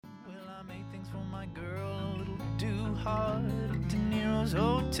my girl a little too hard at De Niro's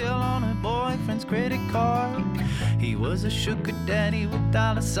hotel on her boyfriend's credit card. He was a sugar daddy with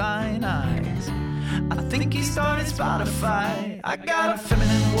dollar sign eyes. I think he started Spotify. I got a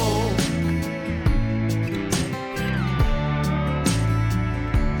feminine woke.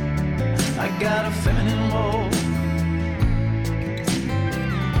 I got a feminine woke.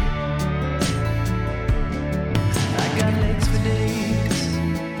 I got legs for days.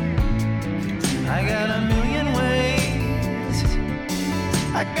 I got a million ways.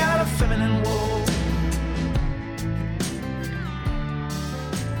 I got a feminine woke.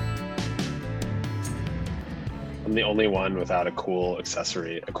 I'm the only one without a cool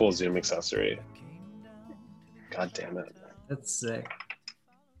accessory, a cool Zoom accessory. God damn it. That's sick.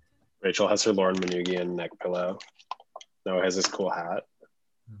 Rachel has her Lauren Manugian neck pillow. Noah has this cool hat.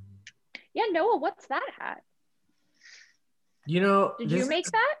 Yeah, Noah, what's that hat? You know, Did you make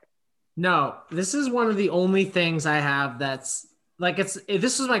that? No, this is one of the only things I have that's like this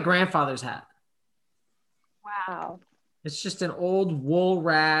was my grandfather's hat. Wow. It's just an old wool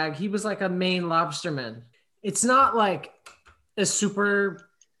rag. He was like a Maine lobsterman. It's not like a super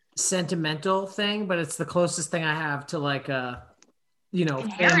sentimental thing, but it's the closest thing I have to like a, you know,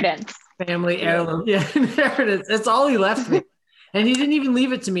 Inheritance. family heirloom. Yeah, inheritance. That's all he left me. And he didn't even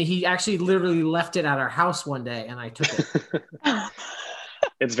leave it to me. He actually literally left it at our house one day and I took it.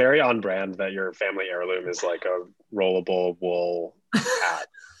 It's very on brand that your family heirloom is like a rollable wool hat.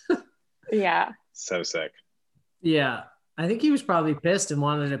 Yeah. So sick. Yeah. I think he was probably pissed and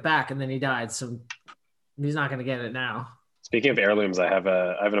wanted it back and then he died. So he's not going to get it now. Speaking of heirlooms, I have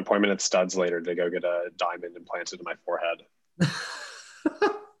an appointment at Studs later to go get a diamond implanted in my forehead.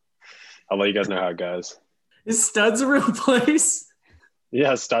 I'll let you guys know how it goes. Is Studs a real place?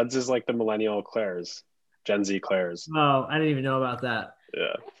 Yeah, Studs is like the millennial Claire's, Gen Z Claire's. Oh, I didn't even know about that.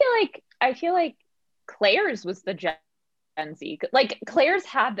 Yeah. I feel like Claire's was the Gen Z. Like Claire's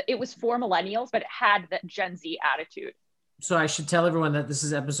it was for millennials, but it had that Gen Z attitude. So I should tell everyone that this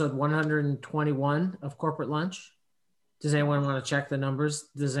is episode 121 of Corporate Lunch. Does anyone want to check the numbers?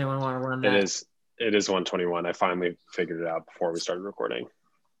 Does anyone want to run that? It is 121. I finally figured it out before we started recording.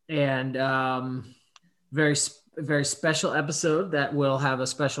 And very special episode that will have a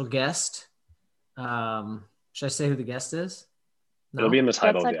special guest. Should I say who the guest is? No? It'll be in the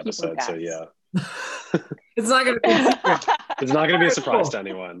title of the Let's let episode, so people yeah. It's not going to be a secret. It's not going to be a surprise to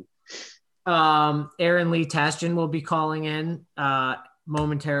anyone. Aaron Lee Tasjan will be calling in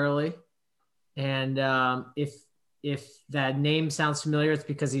momentarily. And if that name sounds familiar, it's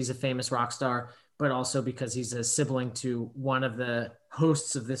because he's a famous rock star, but also because he's a sibling to one of the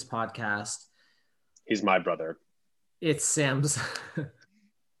hosts of this podcast. He's my brother. It's Sam's.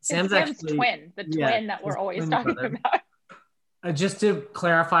 Sam's actually twin, the twin that we're always talking about. Just to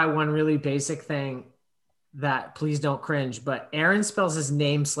clarify one really basic thing that please don't cringe, but Aaron spells his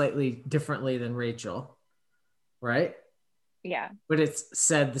name slightly differently than Rachel, right? Yeah. But it's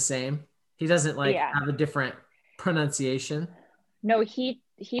said the same. He doesn't have a different pronunciation. No, he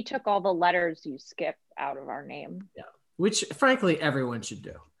took all the letters you skip out of our name. Yeah. Which frankly everyone should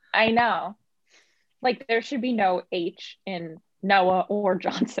do. I know. Like there should be no H in Noah or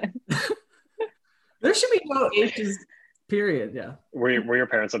Johnson. There should be no H's, period. Yeah. Were your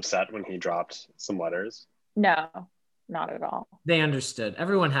parents upset when he dropped some letters? No, not at all. They understood.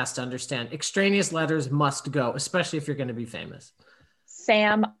 Everyone has to understand. Extraneous letters must go, especially if you're going to be famous.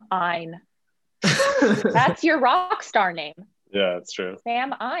 Sam Ein. That's your rock star name. Yeah, it's true.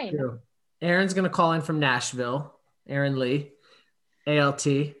 Sam Ein. True. Aaron's going to call in from Nashville. Aaron Lee, ALT.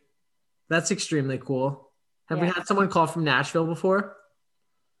 That's extremely cool. Have we had someone call from Nashville before?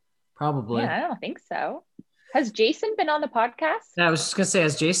 Probably. Yeah, I don't think so. Has Jason been on the podcast? Yeah, I was just going to say,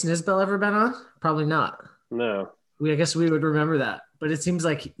 has Jason Isbell ever been on? Probably not. No. I guess we would remember that, but it seems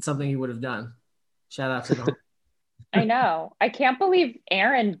like something he would have done. Shout out to him. I know. I can't believe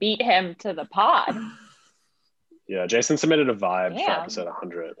Aaron beat him to the pod. Yeah, Jason submitted a vibe for Damn. episode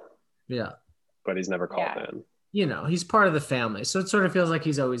 100. Yeah. But he's never called in. You know, he's part of the family, so it sort of feels like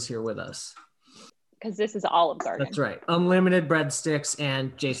he's always here with us. Because this is Olive Garden. That's right. Unlimited breadsticks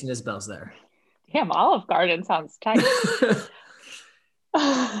and Jason Isbell's there. Damn, Olive Garden sounds tight.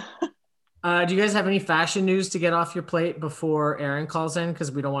 Do you guys have any fashion news to get off your plate before Aaron calls in?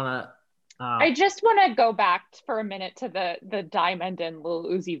 Because we don't want to. I just want to go back for a minute to the diamond in Lil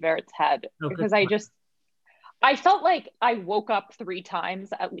Uzi Vert's head. Okay. Because I felt like I woke up 3 times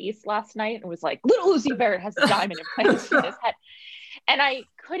at least last night and was like, Lil Uzi Vert has a diamond implanted in his head. And I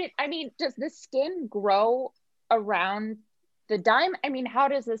couldn't, does the skin grow around the diamond? How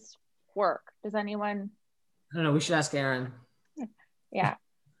does this work? Does anyone? I don't know. We should ask Aaron. Yeah.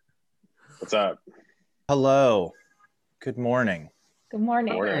 What's up? Hello. Good morning. Good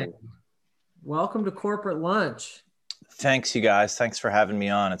morning. Morning. Welcome to Corporate Lunch. Thanks, you guys. Thanks for having me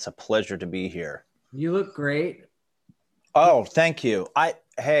on. It's a pleasure to be here. You look great. Oh, thank you.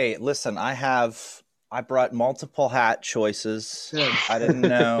 Hey, listen, I brought multiple hat choices. Good. I didn't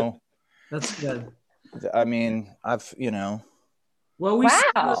know. That's good. I mean, Well, we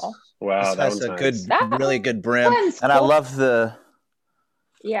Wow. Wow, this that has one's a nice. good, That really good brim. one's And I cool. love the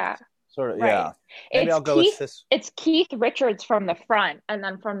Yeah. sort of, Right. yeah. Maybe It's I'll go with Keith. this. It's Keith Richards from the front, and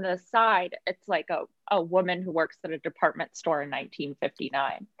then from the side, it's like a woman who works at a department store in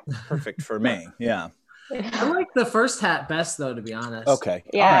 1959. Perfect for me. Yeah. I like the first hat best, though, to be honest. Okay.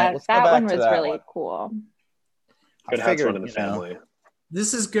 Yeah, All right. Let's go that back one to was that really one. cool. Good I hats figured, running the you know, family.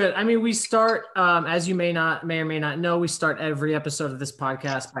 This is good. I mean, we start, as you may or may not know, we start every episode of this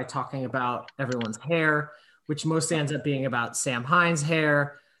podcast by talking about everyone's hair, which mostly ends up being about Sam Hines'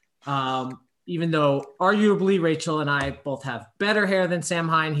 hair. Even though arguably Rachel and I both have better hair than Sam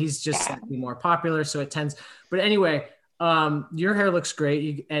Hines, he's just slightly more popular. So it tends, but anyway, your hair looks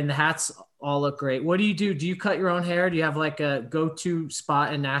great and the hats all look great. What do you do? Do you cut your own hair? Do you have like a go-to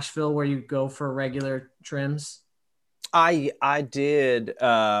spot in Nashville where you go for regular trims? I did.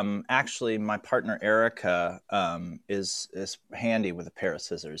 Actually, my partner Erica is handy with a pair of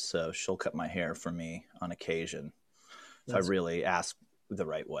scissors, so she'll cut my hair for me on occasion if I really ask the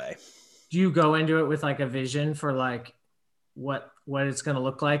right way. Do you go into it with like a vision for like what it's going to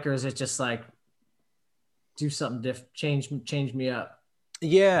look like, or is it just like do something different, change me up?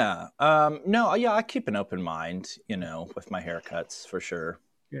 Yeah. No. Yeah, I keep an open mind, with my haircuts for sure.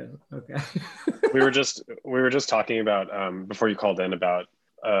 Yeah. Okay. we were just talking about before you called in about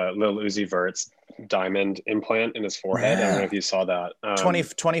Lil Uzi Vert's diamond implant in his forehead. I don't know if you saw that.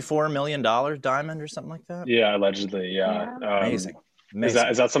 $24 million diamond or something like that. Yeah, allegedly. Yeah. Amazing. Is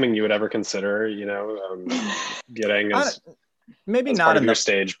that something you would ever consider? Getting as maybe as not part in of your the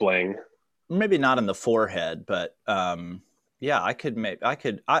stage bling. maybe not in the forehead, but yeah, I could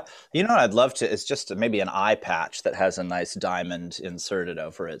what I'd love to is just maybe an eye patch that has a nice diamond inserted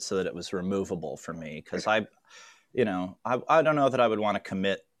over it so that it was removable for me. Cause I don't know that I would want to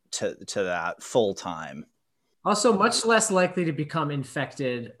commit to that full time. Also much less likely to become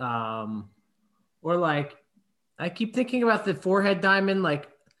infected. Or like, I keep thinking about the forehead diamond, like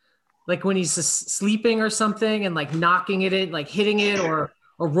when he's sleeping or something and like knocking it in, like hitting it or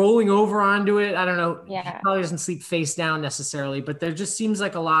rolling over onto it. I don't know. Yeah. He probably doesn't sleep face down necessarily, but there just seems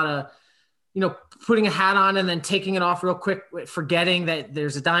like a lot of, putting a hat on and then taking it off real quick, forgetting that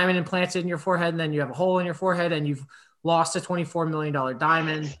there's a diamond implanted in your forehead and then you have a hole in your forehead and you've lost a $24 million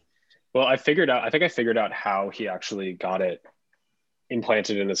diamond. Well, I think I figured out how he actually got it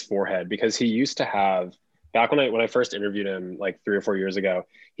implanted in his forehead, because he used to have, back when I first interviewed him like 3 or 4 years ago,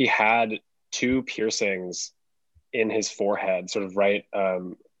 he had 2 piercings in his forehead, sort of right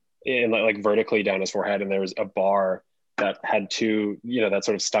in like vertically down his forehead, and there was a bar that had 2, that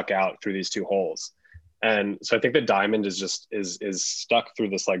sort of stuck out through these 2 holes. And so I think the diamond is just is stuck through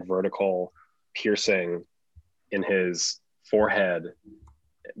this like vertical piercing in his forehead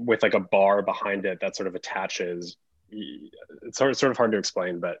with like a bar behind it that sort of attaches. It's sort of hard to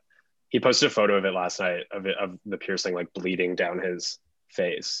explain, but he posted a photo of it last night of the piercing like bleeding down his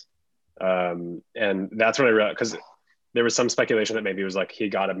face. And that's when I realized, because there was some speculation that maybe it was like he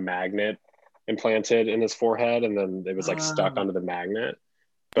got a magnet implanted in his forehead and then it was like stuck onto the magnet.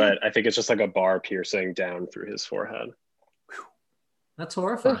 But I think it's just like a bar piercing down through his forehead. That's So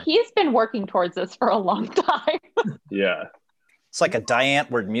horrifying. he's been working towards this for a long time. Yeah. It's like a Diane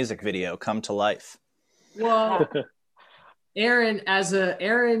Ward music video come to life. Well, Aaron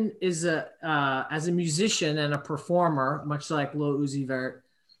is as a musician and a performer, much like Lil Uzi Vert.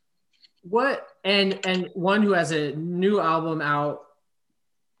 What and one who has a new album out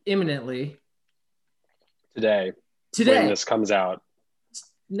imminently Today when this comes out.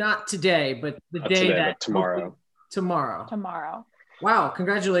 Not today, but the Not day today, that but tomorrow. Tomorrow. Wow,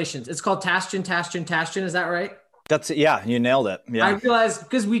 congratulations. It's called Tashin. Is that right? That's it. Yeah, you nailed it. Yeah. I realized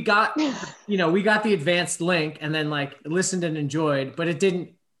because we got the advanced link and then like listened and enjoyed, but I didn't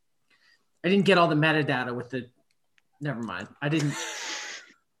get all the metadata with the, never mind.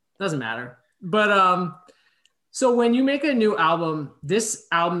 Doesn't matter. But, so when you make a new album, this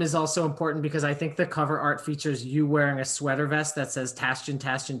album is also important because I think the cover art features you wearing a sweater vest that says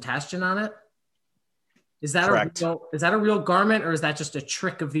Tashin on it. Is that Correct. a real garment or is that just a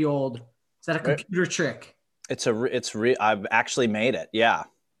trick of the old? Is that a computer trick? I've actually made it. Yeah.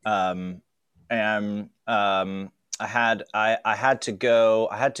 And I had to go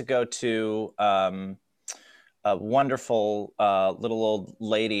to a wonderful little old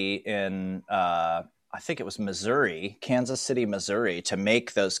lady in I think it was Missouri, Kansas City, Missouri, to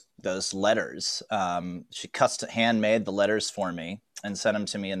make those letters. She handmade the letters for me and sent them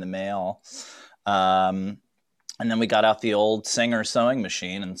to me in the mail. And then we got out the old Singer sewing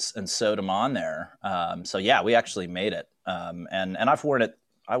machine and sewed them on there. So yeah, we actually made it. And I've worn it.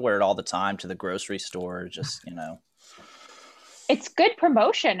 I wear it all the time to the grocery store. Just, you know. It's good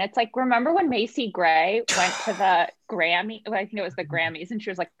promotion. It's like, remember when Macy Gray went to the Grammy? I think it was the Grammys, and she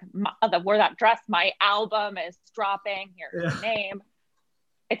was like, "Wore that dress. My album is dropping. Here's the name."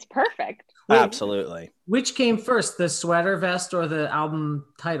 It's perfect. Absolutely. Which came first, the sweater vest or the album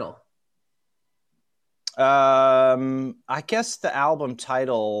title? I guess the album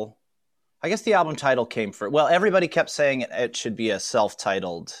title came first. Well, everybody kept saying it should be a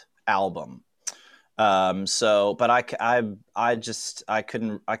self-titled album. But I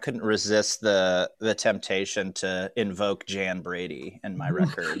couldn't resist the temptation to invoke Jan Brady in my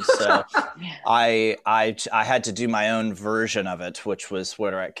records. So I had to do my own version of it, which was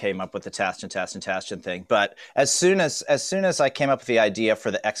where I came up with the Tastin thing. But as soon as I came up with the idea for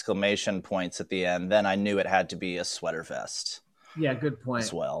the exclamation points at the end, then I knew it had to be a sweater vest. Yeah, good point.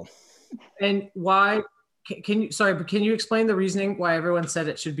 As well. And why? Can you explain the reasoning why everyone said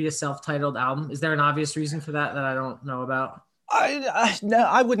it should be a self-titled album? Is there an obvious reason for that I don't know about? No,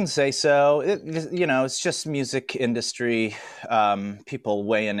 I wouldn't say so. It's just music industry people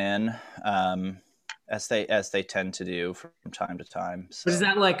weighing in as they tend to do from time to time. So. But is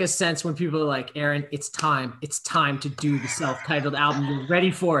that like a sense when people are like, Aaron, it's time to do the self-titled album. You're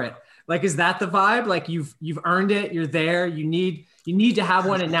ready for it. Like, is that the vibe? Like you've earned it. You're there. You need to have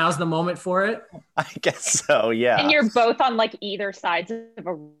one, and now's the moment for it. I guess so, yeah. And you're both on like either sides of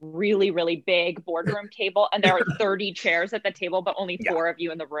a really, really big boardroom table, and there are 30 chairs at the table, but only 4 of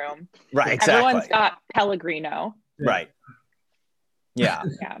you in the room. Right, exactly. Everyone's got Pellegrino. Right. Yeah.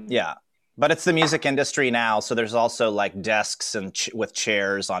 Yeah. But it's the music industry now, so there's also like desks and with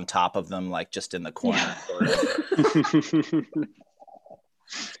chairs on top of them, like just in the corner.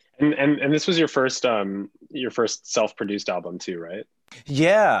 And this was your first self-produced album too, right?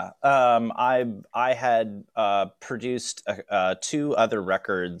 Yeah, I had produced 2 other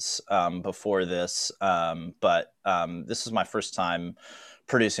records before this, but this was my first time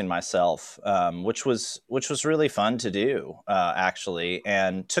producing myself, which was really fun to do, actually,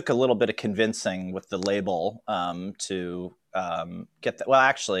 and took a little bit of convincing with the label to get that. Well,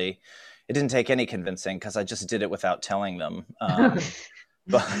 actually, it didn't take any convincing because I just did it without telling them.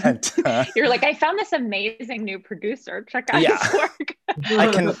 But you're like, I found this amazing new producer. Check out his work.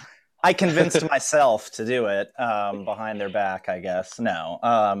 I convinced myself to do it behind their back, I guess. No,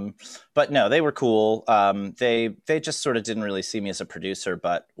 but no, they were cool. They just sort of didn't really see me as a producer.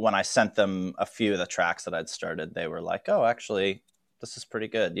 But when I sent them a few of the tracks that I'd started, they were like, "Oh, actually, this is pretty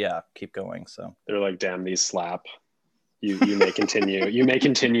good. Yeah, keep going." So they're like, "Damn, these slap. You may continue. You may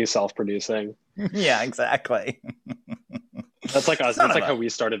continue self-producing." Yeah, exactly. That's like us. That's like how we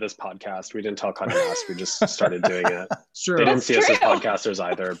started this podcast. We didn't tell Kanye West. We just started doing it. Sure. They didn't see us as podcasters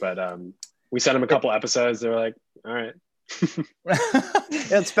either, but we sent them a couple episodes. They were like, all right.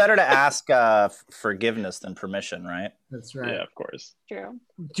 It's better to ask forgiveness than permission, right? That's right. Yeah, of course. True.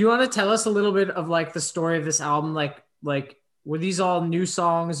 Do you want to tell us a little bit of like the story of this album? Like were these all new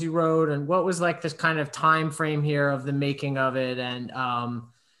songs you wrote, and what was like this kind of time frame here of the making of it? And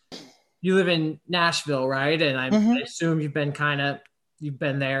you live in Nashville, right? And I assume you've been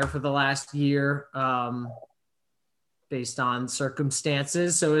there for the last year, based on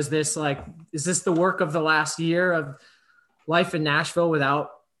circumstances. So is this the work of the last year of life in Nashville without,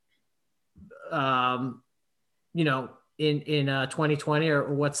 in 2020,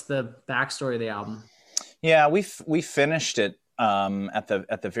 or what's the backstory of the album? Yeah, we finished it at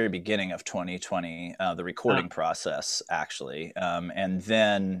the very beginning of 2020, the recording process actually, and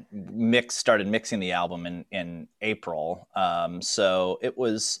then started mixing the album in April. So it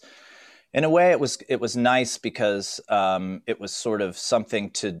was, in a way, it was nice because it was sort of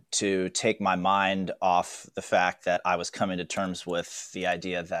something to take my mind off the fact that I was coming to terms with the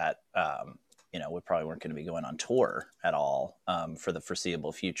idea that we probably weren't going to be going on tour at all for the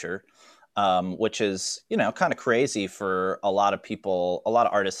foreseeable future. Which is, kind of crazy for a lot of people, a lot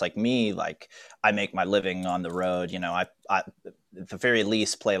of artists like me. Like, I make my living on the road. I at the very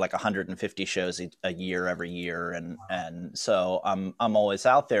least play like 150 shows a year every year. And so I'm always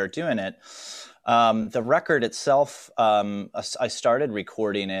out there doing it. The record itself, I started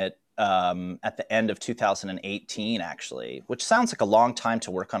recording it at the end of 2018, actually, which sounds like a long time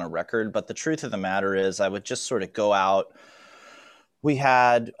to work on a record. But the truth of the matter is I would just sort of go out. We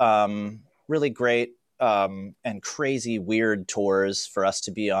had really great and crazy weird tours for us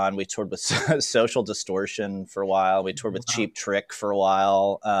to be on. We toured with Social Distortion for a while. We toured with Cheap Trick for a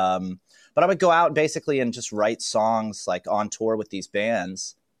while. But I would go out basically and just write songs like on tour with these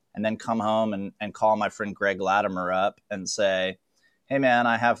bands, and then come home and call my friend Greg Latimer up and say, hey man,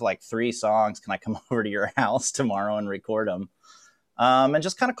 I have like 3 songs. Can I come over to your house tomorrow and record them? And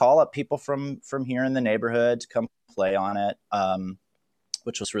just kind of call up people from here in the neighborhood to come play on it,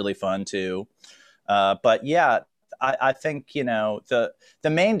 which was really fun too. But yeah, I think, you know, the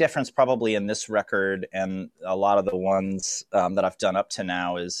main difference probably in this record and a lot of the ones that I've done up to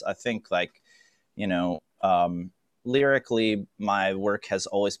now is, I think, like, you know, lyrically, my work has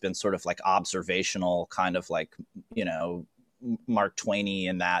always been sort of like observational, kind of like, you know, Mark Twain-y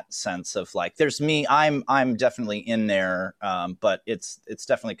in that sense of like, there's me, I'm definitely in there, but it's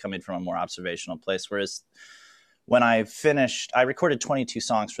definitely coming from a more observational place. Whereas when I finished, I recorded 22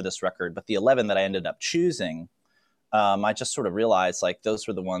 songs for this record, but the 11 that I ended up choosing, I just sort of realized like those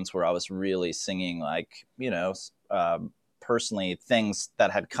were the ones where I was really singing like, you know, personally things that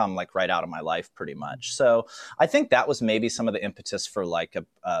had come like right out of my life pretty much. So I think that was maybe some of the impetus for like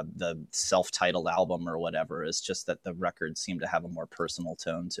the self-titled album or whatever, is just that the record seemed to have a more personal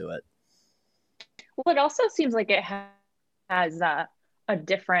tone to it. Well, it also seems like it has a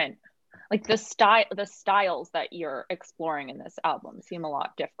different, like the styles that you're exploring in this album seem a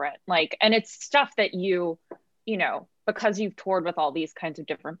lot different. Like, and it's stuff that you know, because you've toured with all these kinds of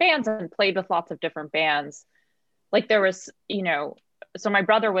different bands and played with lots of different bands. Like there was, you know, so my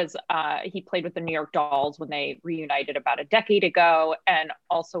brother was, he played with the New York Dolls when they reunited about a decade ago, and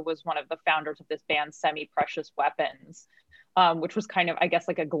also was one of the founders of this band, Semi Precious Weapons, which was kind of, I guess,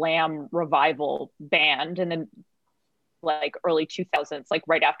 like a glam revival band in the like early 2000s, like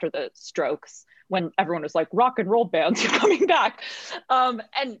right after the Strokes, when everyone was like, rock and roll bands are coming back.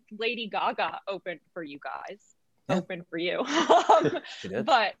 And Lady Gaga opened for you guys, opened for you.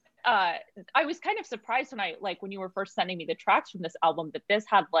 But I was kind of surprised when you were first sending me the tracks from this album, that this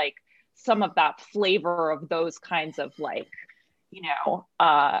had like some of that flavor of those kinds of like, you know,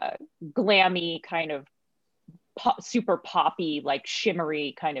 glammy kind of super poppy, like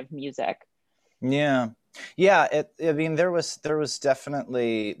shimmery kind of music. Yeah. I mean, there's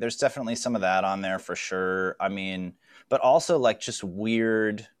definitely some of that on there for sure. I mean, but also like just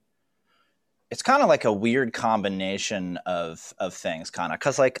weird. It's kind of like a weird combination of things, kind of,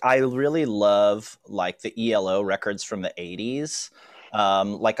 because like I really love like the ELO records from the 80s,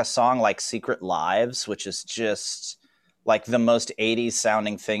 like a song like Secret Lives, which is just like the most 80s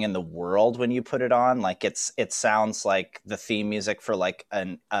sounding thing in the world when you put it on. Like it sounds like the theme music for like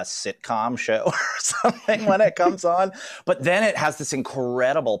a sitcom show or something when it comes on. But then it has this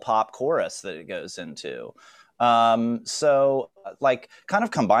incredible pop chorus that it goes into. So like kind of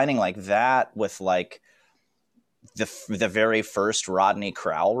combining like that with like the very first Rodney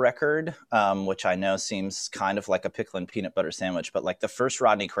Crowell record, which I know seems kind of like a pickle and peanut butter sandwich, but like the first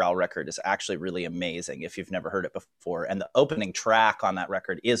Rodney Crowell record is actually really amazing if you've never heard it before. And the opening track on that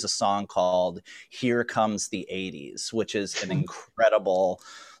record is a song called Here Comes the 80s, which is an incredible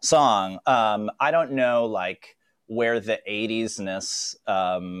song. I don't know like where the 80s-ness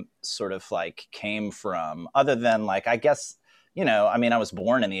sort of like came from, other than like, I guess, you know, I mean, I was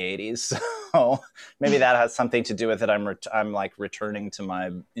born in the 80s, so maybe that has something to do with it. I'm like returning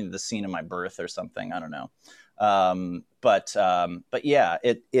to the scene of my birth or something. I don't know. But yeah,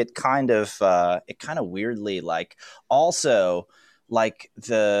 it kind of weirdly like also like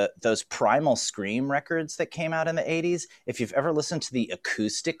those Primal Scream records that came out in the 80s. If you've ever listened to the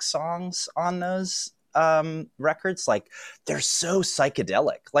acoustic songs on those records, like they're so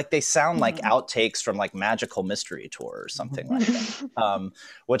psychedelic, like they sound like outtakes from like Magical Mystery Tour or something like that,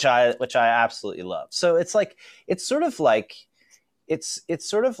 which I absolutely love. So it's like it's sort of like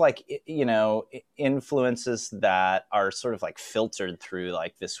you know, influences that are sort of like filtered through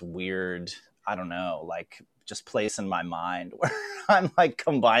like this weird, I don't know, like just place in my mind where I'm like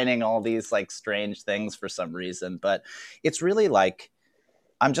combining all these like strange things for some reason. But it's really like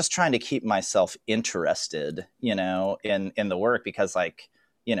I'm just trying to keep myself interested, you know, in the work, because like,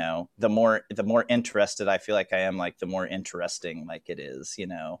 you know, the more interested I feel like I am, like the more interesting like it is, you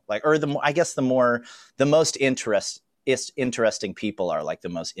know, like, or the most interesting people are like the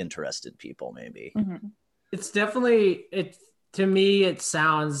most interested people, maybe. Mm-hmm. It's definitely, to me, it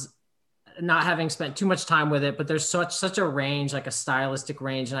sounds, not having spent too much time with it, but there's such a range, like a stylistic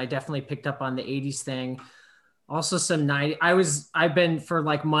range. And I definitely picked up on the 80s thing. Also some 90s. I've been for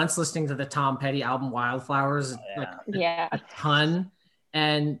like months listening to the Tom Petty album Wildflowers, a ton.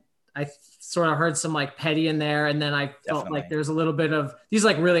 And I sort of heard some like Petty in there, and then I felt like Definitely. there's a little bit of these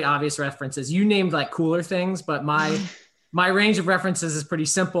like really obvious references. You named like cooler things, but my range of references is pretty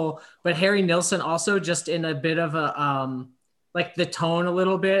simple. But Harry Nilsson also just in a bit of a like the tone a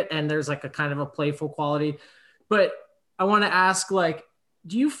little bit, and there's like a kind of a playful quality. But I want to ask, like,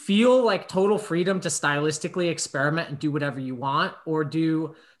 do you feel like total freedom to stylistically experiment and do whatever you want? Or do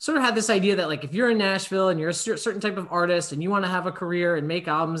you sort of have this idea that like if you're in Nashville and you're a certain type of artist and you want to have a career and make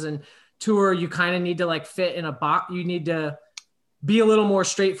albums and tour, you kind of need to like fit in a box. You need to be a little more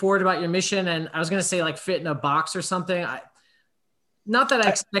straightforward about your mission. And I was going to say like fit in a box or something. Not that I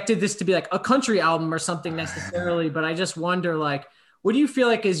expected this to be like a country album or something necessarily, but I just wonder, like, what do you feel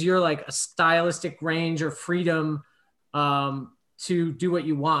like is your like a stylistic range or freedom to do what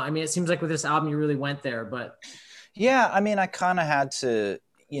you want? I mean, it seems like with this album, you really went there, but. Yeah, I mean, I kind of had to,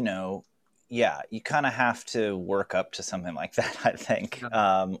 you kind of have to work up to something like that, I think.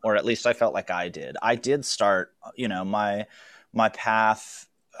 Or at least I felt like I did. I did start, my path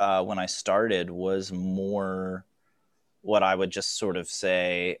when I started was more what I would just sort of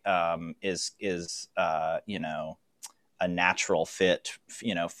say is a natural fit,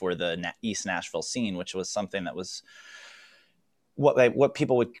 for the East Nashville scene, which was something that was what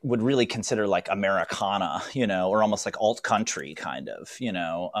people would really consider like Americana, or almost like alt country kind of,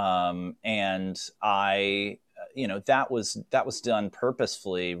 and I, that was done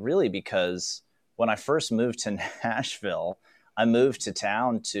purposefully, really, because when I first moved to Nashville, I moved to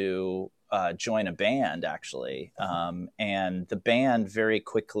town to join a band, actually. And the band very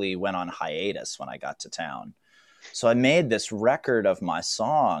quickly went on hiatus when I got to town. So I made this record of my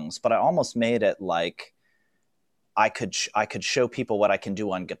songs, but I almost made it like I could show people what I can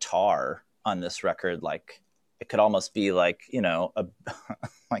do on guitar on this record. Like it could almost be like,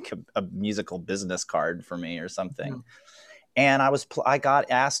 a musical business card for me or something. Mm. And I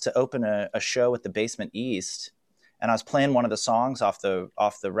got asked to open a show at the Basement East. And I was playing one of the songs off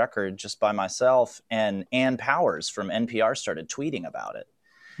the record just by myself, and Ann Powers from NPR started tweeting about it.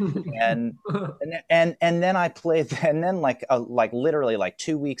 and then I played, and then like literally like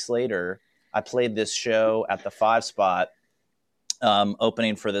 2 weeks later, I played this show at the 5 Spot,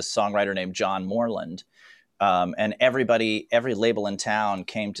 opening for this songwriter named John Moreland. And every label in town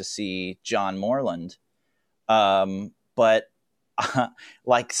came to see John Moreland. But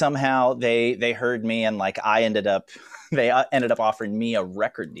like somehow they heard me, and like they ended up offering me a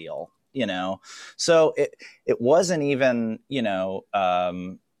record deal, so it wasn't even,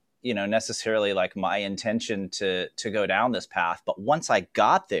 necessarily like my intention to go down this path. But once I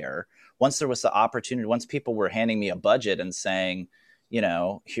got there, once there was the opportunity, once people were handing me a budget and saying,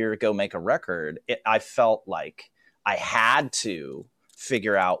 here, go make a record, I felt like I had to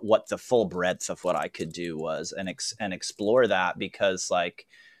figure out what the full breadth of what I could do was, and explore that, because like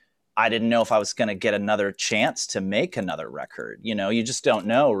I didn't know if I was going to get another chance to make another record. You just don't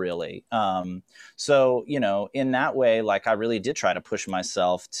know, really. So in that way, like I really did try to push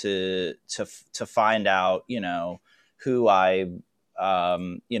myself to find out who I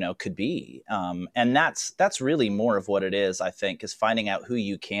could be, and that's really more of what it is, I think, is finding out who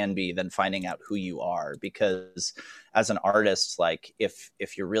you can be than finding out who you are. Because as an artist, like if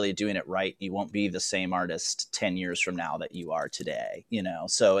you're really doing it right, you won't be the same artist 10 years from now that you are today,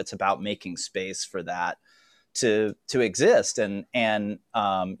 so it's about making space for that to exist. And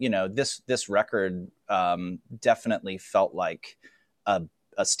this record definitely felt like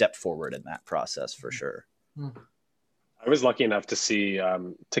a step forward in that process, for sure. I was lucky enough to see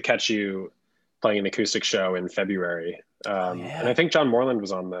to catch you playing an acoustic show in February, and I think John Moreland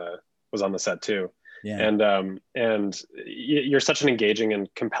was on the set too. Yeah. And you're such an engaging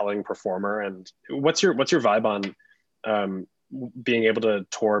and compelling performer. And what's your vibe on being able to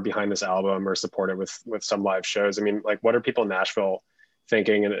tour behind this album or support it with some live shows? I mean, like, what are people in Nashville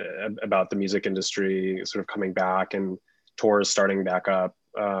thinking about the music industry sort of coming back and tours starting back up?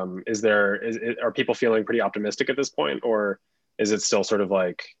 Are people feeling pretty optimistic at this point, or is it still sort of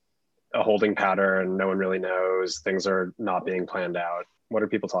like a holding pattern? No one really knows, things are not being planned out. What are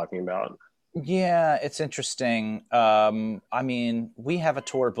people talking about? Yeah, it's interesting. I mean, we have a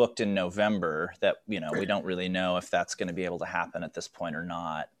tour booked in November that, we don't really know if that's going to be able to happen at this point or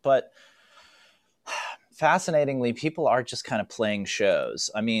not. But fascinatingly, people are just kind of playing shows.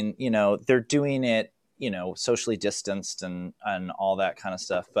 I mean, they're doing it, socially distanced and all that kind of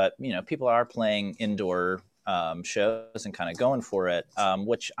stuff. But, people are playing indoor shows and kind of going for it,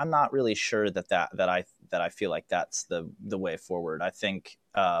 which I'm not really sure that I feel like that's the way forward. I think,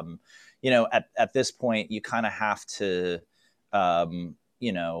 at this point, you kind of have to,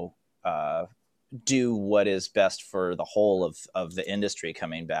 do what is best for the whole of the industry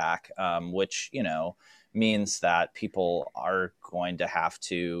coming back, which, you know, means that people are going to have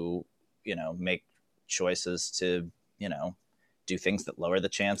to, you know, make choices to, you know, do things that lower the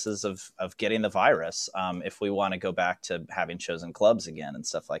chances of getting the virus, if we want to go back to having shows in clubs again and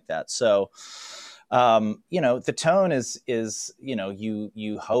stuff like that. So, you know, the tone is, you know,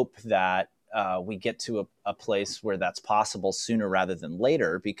 you hope that we get to a place where that's possible sooner rather than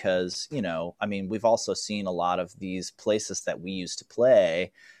later, because, you know, I mean, we've also seen a lot of these places that we used to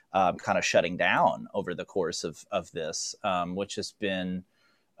play kind of shutting down over the course of this, which has been,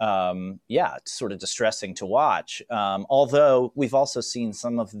 sort of distressing to watch. Although we've also seen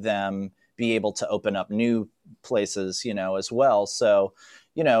some of them be able to open up new places, you know, as well. So,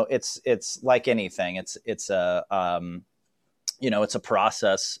 you know, it's like anything. It's a you know, it's a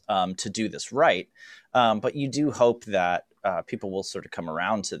process to do this right. But you do hope that people will sort of come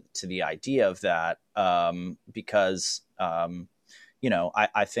around to the idea of that, because you know,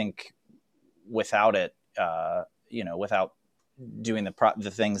 I think without it, you know, without doing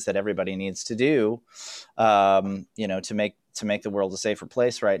the things that everybody needs to do, you know, to make the world a safer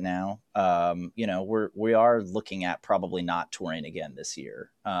place right now, you know, we are looking at probably not touring again this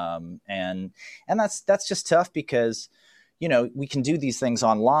year, and that's just tough because, you know, we can do these things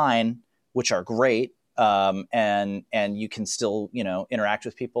online, which are great. And you can still, you know, interact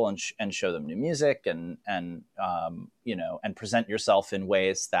with people and show them new music and you know, and present yourself in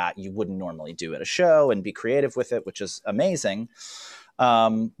ways that you wouldn't normally do at a show and be creative with it, which is amazing.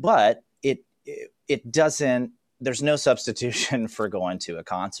 But it doesn't, there's no substitution for going to a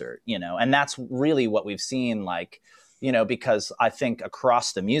concert, you know, and that's really what we've seen, like, you know, because I think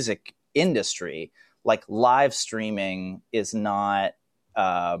across the music industry, like live streaming is not,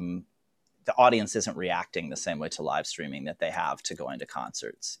 the audience isn't reacting the same way to live streaming that they have to going to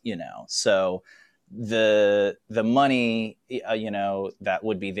concerts, you know? So the money, you know, that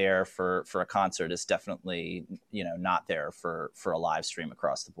would be there for a concert is definitely, you know, not there for a live stream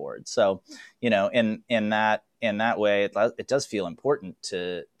across the board. So, you know, in that way, it does feel important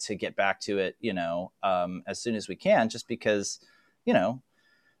to get back to it, you know, as soon as we can, just because, you know,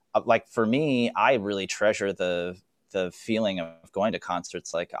 like for me, I really treasure the feeling of going to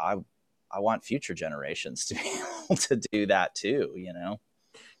concerts. Like I want future generations to be able to do that too, you know?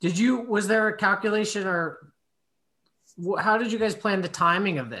 Was there a calculation, or how did you guys plan the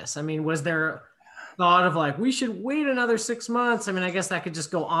timing of this? I mean, was there a thought of like, we should wait another 6 months? I mean, I guess that could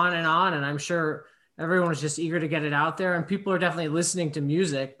just go on, and I'm sure everyone was just eager to get it out there, and people are definitely listening to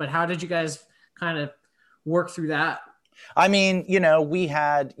music, but how did you guys kind of work through that? I mean, you know, you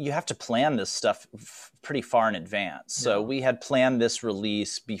have to plan this stuff pretty far in advance. So we had planned this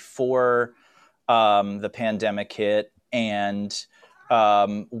release before the pandemic hit. And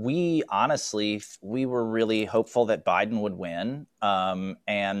we were really hopeful that Biden would win,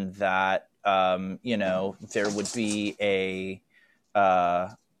 and that, you know, there would be a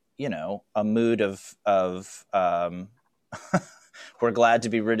mood of we're glad to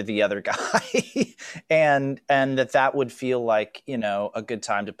be rid of the other guy, and that would feel like, you know, a good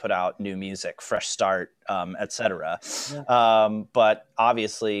time to put out new music, fresh start, etc. Yeah. But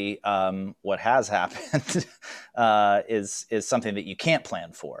obviously, what has happened is something that you can't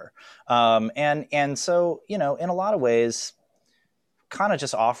plan for, and so, you know, in a lot of ways, kind of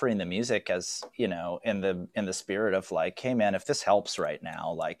just offering the music as, you know, in the spirit of like, hey man, if this helps right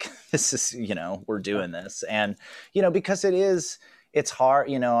now, like this is, you know, we're doing this, and, you know, because it's hard,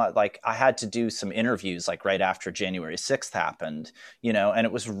 you know, like I had to do some interviews like right after January 6th happened, you know, and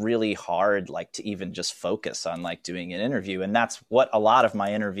it was really hard, like to even just focus on like doing an interview. And that's what a lot of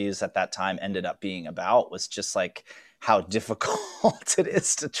my interviews at that time ended up being about, was just like how difficult it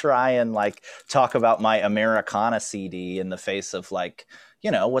is to try and like talk about my Americana CD in the face of like,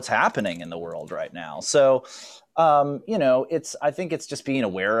 you know, what's happening in the world right now. So, you know, I think it's just being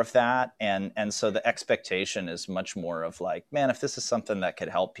aware of that. And so the expectation is much more of like, man, if this is something that could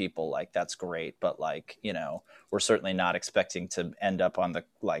help people, like, that's great. But like, you know, we're certainly not expecting to end up on the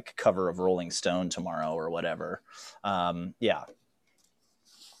like cover of Rolling Stone tomorrow or whatever. Yeah.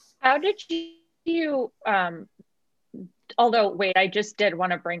 How did you, although, wait, I just did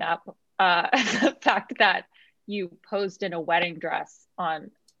want to bring up the fact that you posed in a wedding dress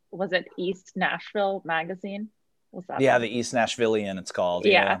on, was it East Nashville magazine? Was that the East Nashvilleian, it's called.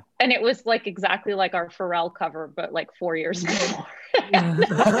 Yeah. And it was like exactly like our Pharrell cover, but like 4 years before.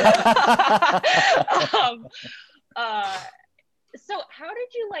 So how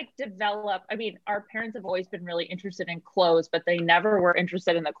did you like develop? I mean, our parents have always been really interested in clothes, but they never were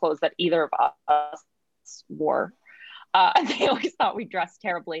interested in the clothes that either of us wore. They always thought we dressed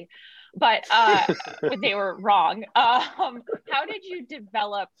terribly, but they were wrong. How did you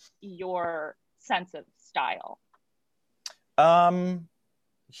develop your sense of style?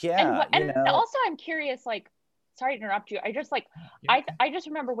 Yeah, And also I'm curious, like, sorry to interrupt you. I just like, I just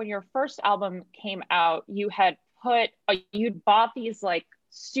remember when your first album came out, you had you'd bought these like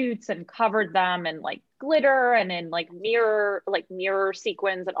suits and covered them in like glitter and in like mirror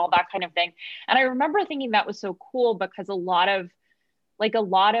sequins and all that kind of thing. And I remember thinking that was so cool because a lot of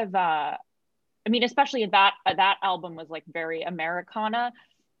I mean, especially that album was like very Americana.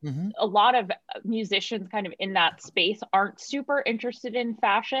 Mm-hmm. A lot of musicians kind of in that space aren't super interested in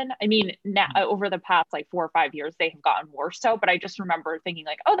fashion. I mean, now over the past like 4 or 5 years, they have gotten more so, but I just remember thinking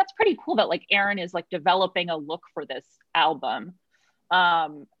like, oh, that's pretty cool that like Aaron is like developing a look for this album.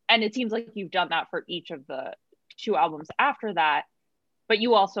 And it seems like you've done that for each of the 2 albums after that, but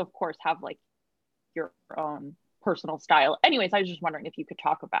you also of course have like your own personal style. Anyways, I was just wondering if you could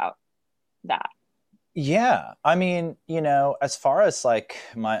talk about that. Yeah, I mean, as far as like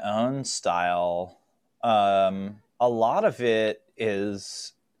my own style, a lot of it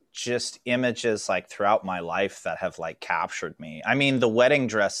is just images like throughout my life that have like captured me. I mean, the wedding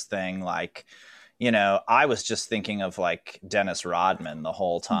dress thing, like, I was just thinking of like Dennis Rodman the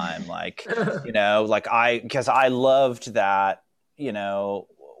whole time, like, because I loved that,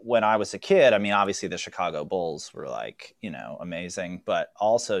 when I was a kid. I mean, obviously the Chicago Bulls were like, amazing, but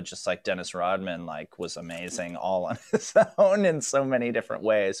also just like Dennis Rodman, like was amazing all on his own in so many different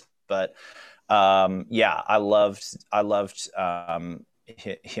ways. But yeah, I loved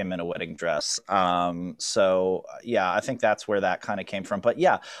him in a wedding dress. So yeah, I think that's where that kind of came from. But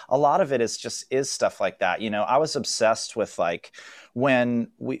yeah, a lot of it is stuff like that. I was obsessed with like when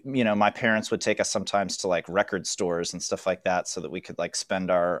my parents would take us sometimes to like record stores and stuff like that so that we could like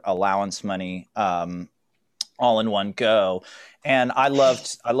spend our allowance money all in one go. And I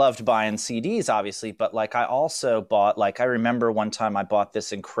loved buying CDs, obviously, but like I also bought, like, I remember one time I bought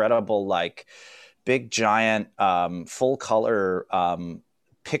this incredible like big giant full color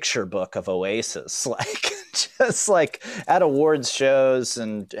picture book of Oasis, like just like at awards shows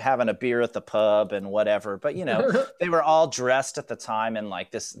and having a beer at the pub and whatever. But they were all dressed at the time in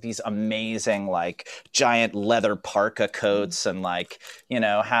like these amazing like giant leather parka coats and like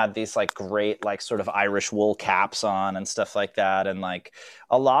had these like great like sort of Irish wool caps on and stuff like that. And like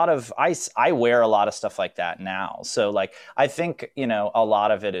a lot of I wear a lot of stuff like that now. So like I think a lot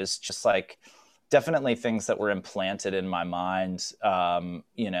of it is just like definitely things that were implanted in my mind,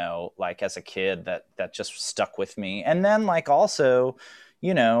 like as a kid that just stuck with me. And then like also,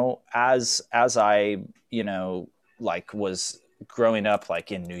 as I, like was growing up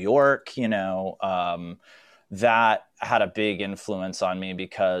like in New York, that had a big influence on me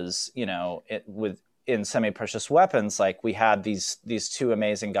because, in Semi-Precious Weapons, like we had these 2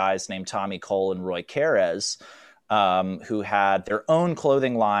 amazing guys named Tommy Cole and Roy Carez, who had their own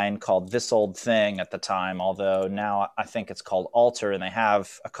clothing line called This Old Thing at the time, although now I think it's called Alter, and they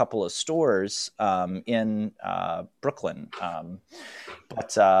have a couple of stores in Brooklyn.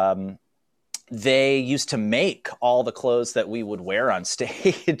 But they used to make all the clothes that we would wear on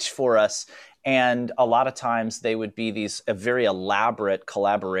stage for us. And a lot of times they would be these very elaborate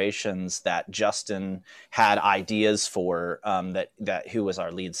collaborations that Justin had ideas for, that who was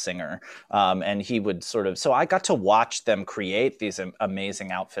our lead singer. And he would so I got to watch them create these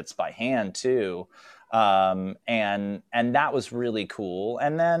amazing outfits by hand too. And that was really cool.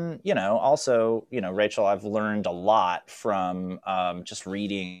 And then, also, Rachel, I've learned a lot from just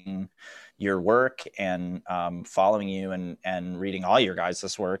reading your work and following you and reading all your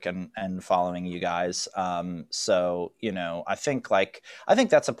guys' work and following you guys. So, I think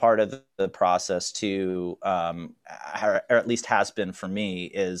that's a part of the process too, or at least has been for me,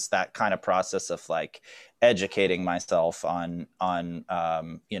 is that kind of process of like educating myself on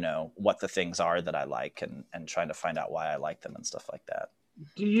what the things are that I like and trying to find out why I like them and stuff like that.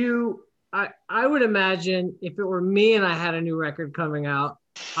 I would imagine if it were me and I had a new record coming out,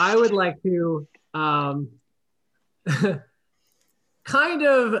 I would like to kind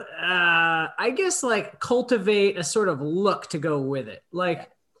of, I guess, like cultivate a sort of look to go with it,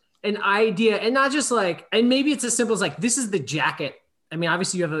 like an idea, and not just like, and maybe it's as simple as like, this is the jacket. I mean,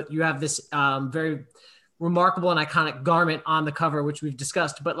 obviously you have this very remarkable and iconic garment on the cover, which we've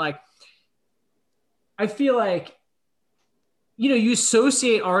discussed, but like, I feel like, you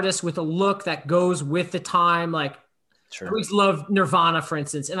associate artists with a look that goes with the time, like, sure. I always love Nirvana, for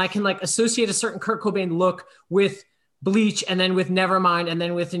instance, and I can like associate a certain Kurt Cobain look with Bleach, and then with Nevermind, and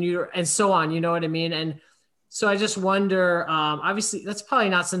then with and so on. You know what I mean? And so I just wonder. Obviously, that's probably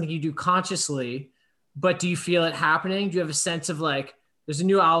not something you do consciously, but do you feel it happening? Do you have a sense of like, there's a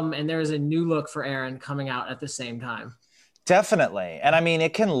new album and there is a new look for Aaron coming out at the same time? Definitely. And I mean,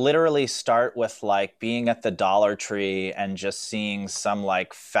 it can literally start with like being at the Dollar Tree and just seeing some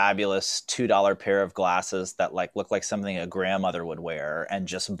like fabulous $2 pair of glasses that like look like something a grandmother would wear, and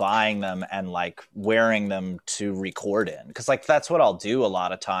just buying them and like wearing them to record in. Cause like that's what I'll do a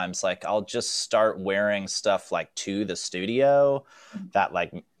lot of times. Like I'll just start wearing stuff like to the studio that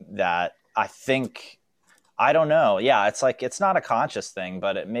I think, I don't know. Yeah, it's like it's not a conscious thing,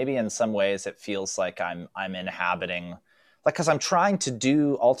 but maybe in some ways it feels like I'm inhabiting, like, because I'm trying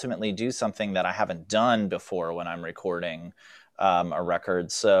to ultimately do something that I haven't done before when I'm recording a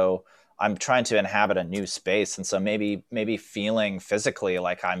record. So I'm trying to inhabit a new space, and so maybe feeling physically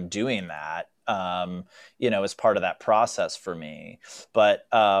like I'm doing that, is part of that process for me. But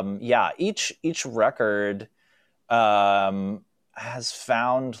each record has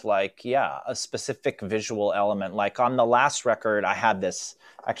found like a specific visual element. Like on the last record, I had this.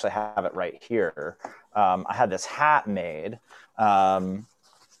 I actually have it right here. I had this hat made,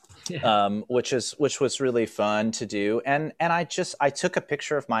 which was really fun to do. And I took a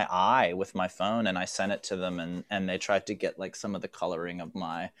picture of my eye with my phone and I sent it to them, and they tried to get like some of the coloring of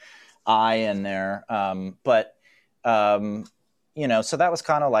my eye in there. So that was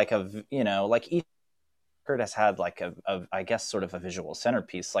kind of like like each record has had like I guess sort of a visual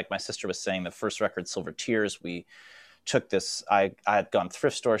centerpiece. Like my sister was saying, the first record, Silver Tears, we took this, I had gone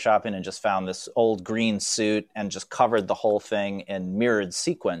thrift store shopping and just found this old green suit and just covered the whole thing in mirrored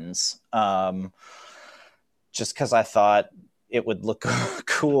sequins, just because I thought it would look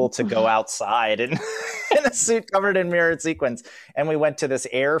cool to go outside in a suit covered in mirrored sequins. And we went to this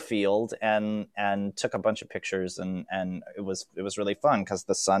airfield and took a bunch of pictures, and it was really fun because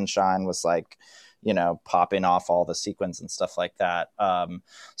the sunshine was like, popping off all the sequins and stuff like that.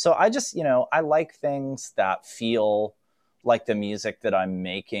 So I just, I like things that feel like the music that I'm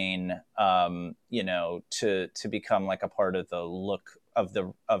making, to become like a part of the look of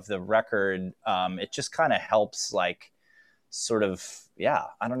the record. It just kind of helps like sort of,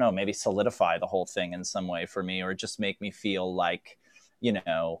 I don't know, maybe solidify the whole thing in some way for me, or just make me feel like,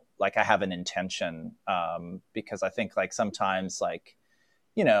 like I have an intention. Because I think like sometimes like,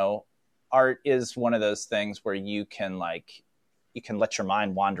 art is one of those things where you can let your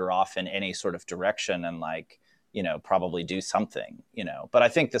mind wander off in any sort of direction and like, probably do something, but I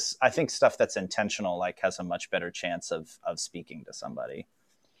think stuff that's intentional, like has a much better chance of speaking to somebody.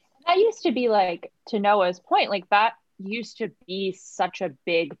 That used to be like, to Noah's point, like that used to be such a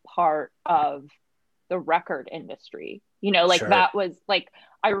big part of the record industry, Sure. That was like,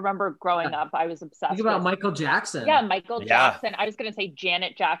 I remember growing up, I was obsessed Think about Michael Jackson. Yeah, Michael Jackson. I was going to say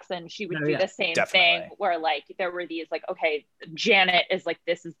Janet Jackson. She would do the same thing where like there were these like, okay, Janet is like,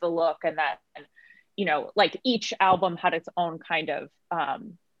 this is the look. And that, like each album had its own kind of,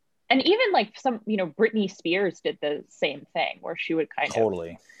 and even like some, Britney Spears did the same thing where she would kind of,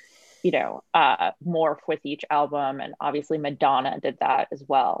 morph with each album. And obviously Madonna did that as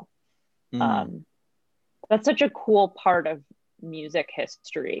well. That's such a cool part of music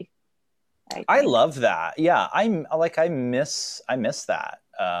history. I love that. Yeah, I miss that.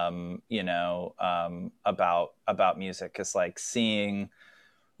 About music is like seeing,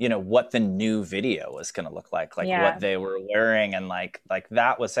 what the new video was going to look like what they were wearing, and like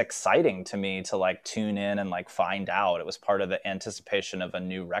that was exciting to me to like tune in and like find out. It was part of the anticipation of a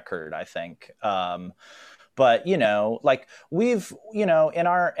new record, I think. But like we've in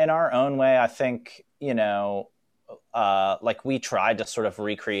our own way, I think like we tried to sort of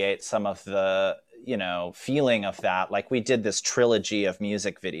recreate some of the, feeling of that. Like we did this trilogy of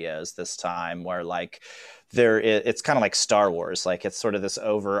music videos this time where like it's kind of like Star Wars. Like it's sort of this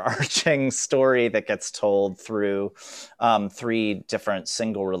overarching story that gets told through 3 different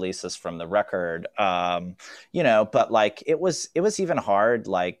single releases from the record. But like it was even hard,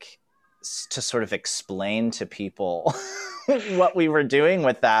 like to sort of explain to people what we were doing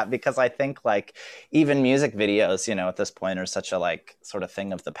with that, because I think like even music videos, at this point are such a like sort of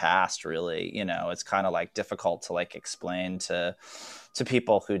thing of the past, really. It's kind of like difficult to like explain to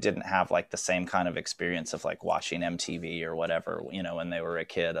people who didn't have like the same kind of experience of like watching MTV or whatever, when they were a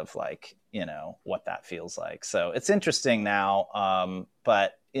kid, of like, what that feels like. So it's interesting now.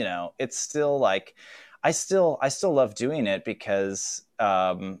 But it's still like, I still love doing it because,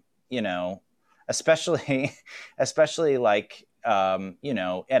 especially like,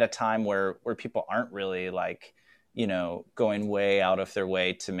 at a time where people aren't really like, going way out of their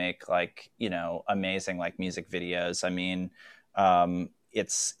way to make like, amazing like music videos. I mean,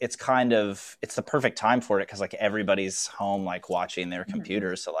 it's the perfect time for it because like everybody's home like watching their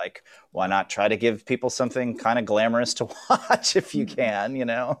computers. So like, why not try to give people something kind of glamorous to watch if you can, you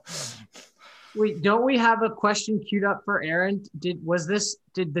know? Wait, don't we have a question queued up for Aaron? Did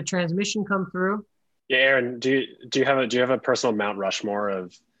the transmission come through? Yeah, Aaron, do you have a personal Mount Rushmore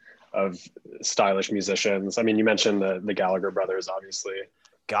of stylish musicians? I mean, you mentioned the Gallagher brothers, obviously.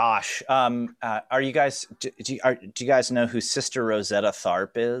 Gosh, are you guys? Do you guys know who Sister Rosetta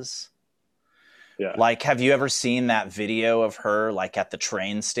Tharpe is? Yeah. Like, have you ever seen that video of her like at the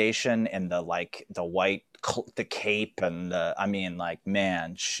train station in the the cape and I mean, like,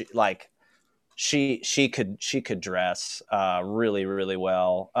 man, she could dress really, really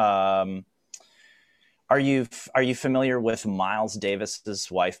well. Are you familiar with Miles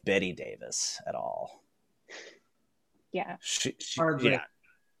Davis's wife, Betty Davis, at all? Yeah. Yeah.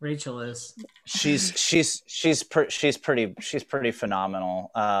 Rachel is. She's pretty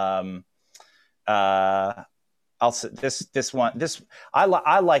phenomenal. I'll say this one.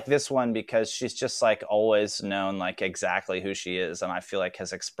 I like this one because she's just like always known like exactly who she is, and I feel like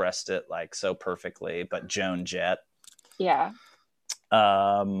has expressed it like so perfectly. But Joan Jett. Yeah.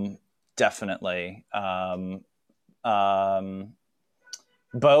 Definitely.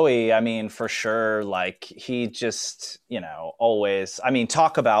 Bowie, I mean, for sure, like he just, always, I mean,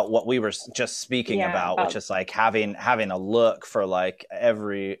 talk about what we were just speaking about, which is like having a look for like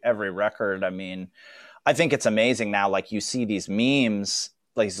every record. I mean, I think it's amazing now, like you see these memes,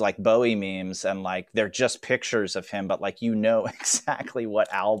 like Bowie memes, and like they're just pictures of him, but like exactly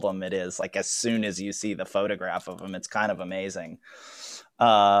what album it is, like as soon as you see the photograph of him. It's kind of amazing.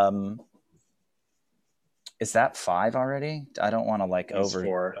 Is that 5 already? I don't want to like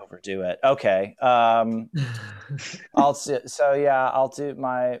overdo it. Okay. I'll do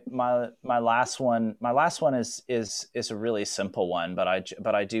my last one. My last one is a really simple one, but I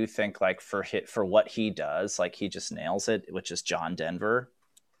do think like for what he does, like he just nails it, which is John Denver.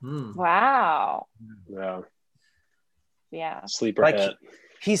 Wow. Yeah. Sleeper like, hit.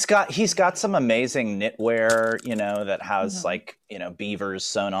 He's got some amazing knitwear, that has like, beavers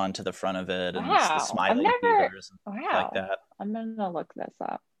sewn onto the front of it, and it's the smiley beavers and stuff like that. I'm gonna look this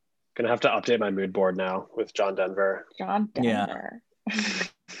up. Gonna have to update my mood board now with John Denver. John Denver.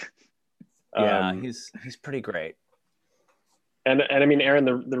 Yeah, he's pretty great. And I mean, Aaron,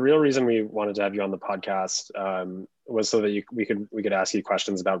 the real reason we wanted to have you on the podcast was so that we could ask you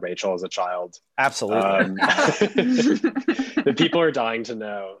questions about Rachel as a child. Absolutely. The people are dying to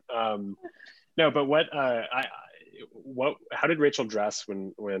know. No, but how did Rachel dress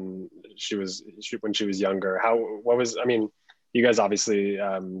when she was younger? I mean, you guys obviously,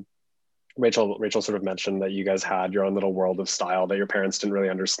 Rachel sort of mentioned that you guys had your own little world of style that your parents didn't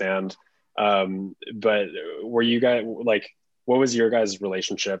really understand. But were you guys like, what was your guys'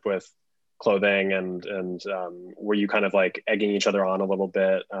 relationship with clothing, and were you kind of like egging each other on a little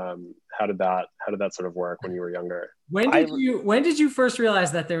bit? How did that sort of work when you were younger? When did you first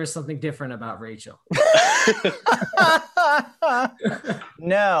realize that there was something different about Rachel?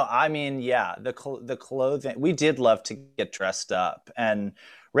 No, I mean, yeah, the clothing, we did love to get dressed up, and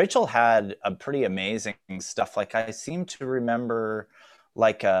Rachel had a pretty amazing stuff. Like I seem to remember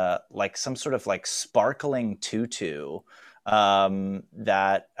like some sort of like sparkling tutu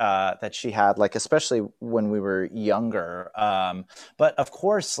that she had, like especially when we were younger, but of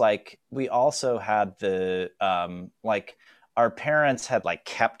course like we also had the like our parents had like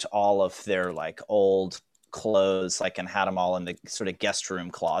kept all of their like old clothes like and had them all in the sort of guest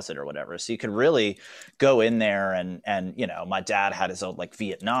room closet or whatever, so you could really go in there and my dad had his old like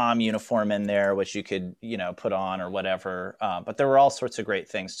Vietnam uniform in there which you could put on or whatever, but there were all sorts of great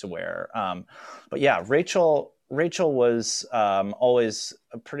things to wear, but yeah, Rachel was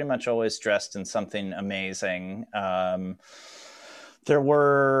pretty much always dressed in something amazing. There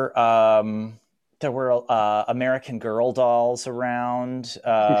were American Girl dolls around.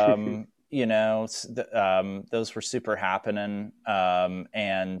 Those were super happening,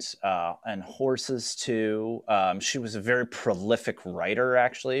 and horses too. She was a very prolific writer.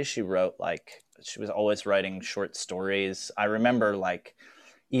 Actually, she was always writing short stories. I remember like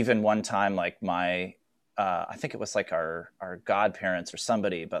even one time like I think it was like our godparents or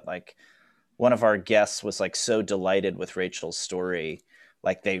somebody, but like one of our guests was like so delighted with Rachel's story,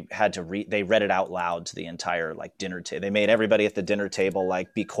 like they read it out loud to the entire like dinner table. They made everybody at the dinner table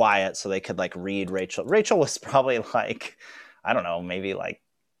like be quiet so they could like read Rachel. Rachel was probably like, I don't know, maybe like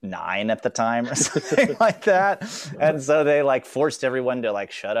 9 at the time or something like that. And so they like forced everyone to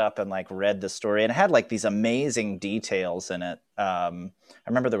like shut up and like read the story, and it had like these amazing details in it. I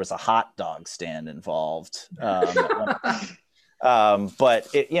remember there was a hot dog stand involved. But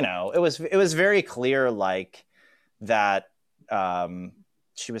it was very clear like that.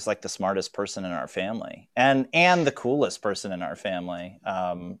 She was like the smartest person in our family and the coolest person in our family.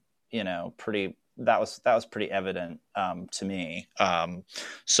 That was pretty evident to me.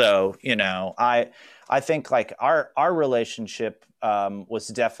 So I think like our relationship was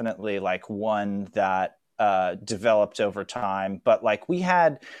definitely like one that developed over time, but like we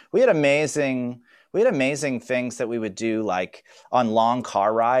had amazing things that we would do, like on long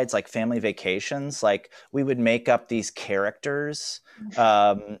car rides, like family vacations. Like we would make up these characters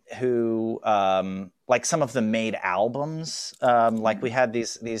who, like some of them made albums. Like we had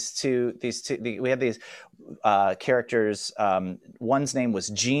these characters. One's name was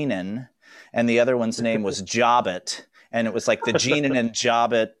Geenan, and the other one's name was Jobbit, and it was like the Geenan and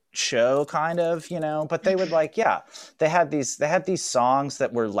Jobbit show kind of, but they would like, they had these songs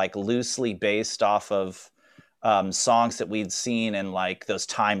that were like loosely based off of songs that we'd seen in like those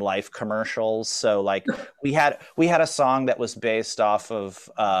Time Life commercials. So like we had a song that was based off of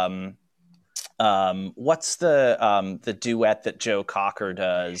what's the duet that Joe Cocker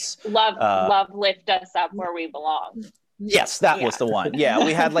does? Love lift us up where we belong. Yes, that was the one. Yeah,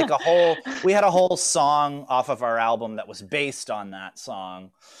 we had a whole song off of our album that was based on that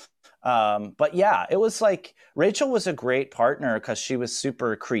song. But yeah, it was like Rachel was a great partner because she was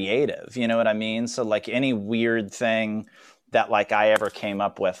super creative. You know what I mean? So like any weird thing that like I ever came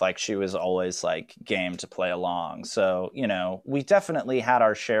up with, like she was always like game to play along. So, we definitely had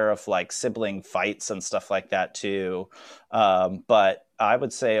our share of like sibling fights and stuff like that too. But I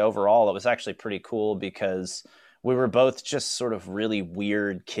would say overall it was actually pretty cool because we were both just sort of really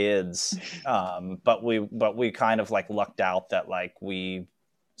weird kids. But we kind of like lucked out that like we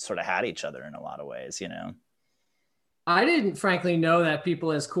sort of had each other in a lot of ways, I didn't frankly know that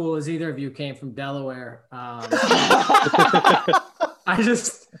people as cool as either of you came from Delaware. I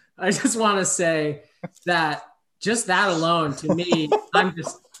just want to say that just that alone to me, I'm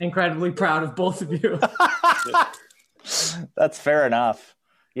just incredibly proud of both of you. That's fair enough.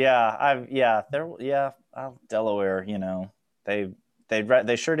 Delaware,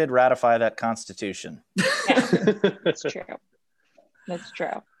 they sure did ratify that Constitution. Yeah, that's true. That's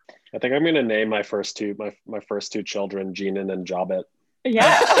true. I think I'm going to name my first two children Geenan and Jobbit.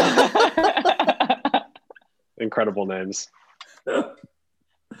 Yeah. Incredible names.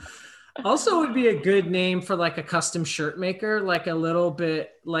 Also would be a good name for like a custom shirt maker, like a little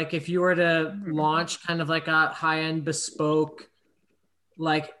bit like if you were to launch kind of like a high-end bespoke,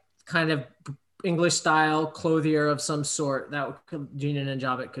 like kind of English style clothier of some sort, Geenan and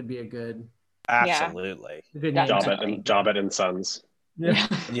Jobbit could be a good. Absolutely. Good name. Jobbit and Sons.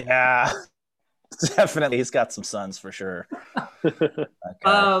 Yeah. Definitely. He's got some sons for sure. Okay.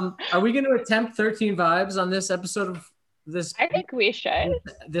 Are we going to attempt 13 Vibes on this episode of this? I think we should.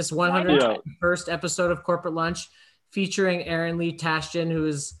 This 101st episode of Corporate Lunch featuring Aaron Lee Tasjan, who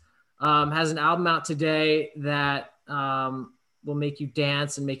has an album out today that will make you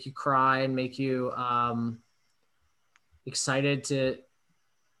dance and make you cry and make you excited to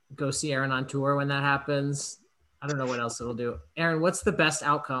go see Aaron on tour when that happens. I don't know what else it'll do. Aaron, what's the best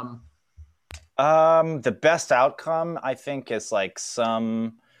outcome? The best outcome, I think, is like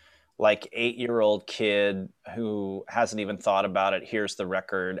some like 8-year-old kid who hasn't even thought about it, hears the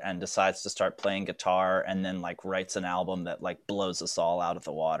record and decides to start playing guitar and then like writes an album that like blows us all out of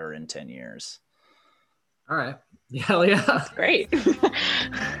the water in 10 years. All right. Hell yeah. That's great.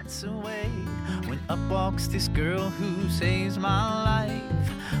 When up walks this girl who saves my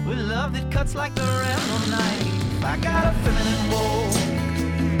life with love that cuts like the Rambo knife. I got a feminine walk.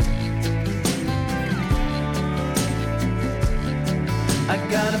 I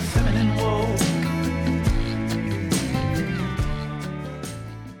got a feminine walk.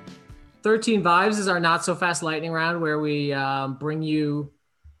 13 Vibes is our not so fast lightning round where we bring you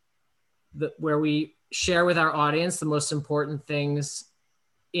where we share with our audience the most important things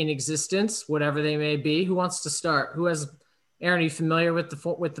in existence, whatever they may be. Who wants to start? Aaron, are you familiar with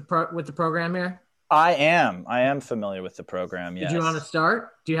the program here? I am familiar with the program. Yes. Do you want to start?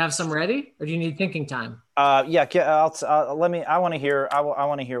 Do you have some ready, or do you need thinking time? Yeah. I want to hear. I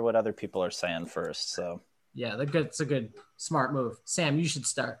want to hear what other people are saying first. So. Yeah, it's a good, smart move. Sam, you should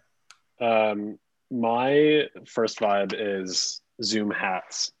start. My first vibe is Zoom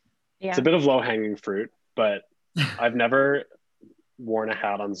hats. Yeah. It's a bit of low-hanging fruit, but I've never worn a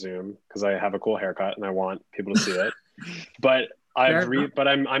hat on Zoom because I have a cool haircut and I want people to see it. But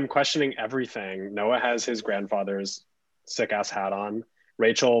I'm questioning everything. Noah has his grandfather's sick ass hat on.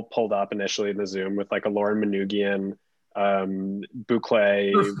 Rachel pulled up initially in the Zoom with like a Lauren Manoogian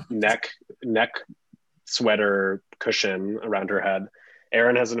boucle neck sweater cushion around her head.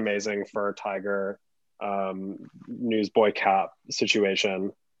 Erin has an amazing fur tiger newsboy cap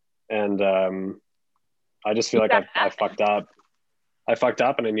situation, and I just feel like I fucked up. I fucked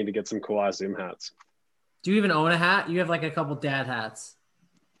up, and I need to get some cool ass Zoom hats. Do you even own a hat? You have like a couple dad hats.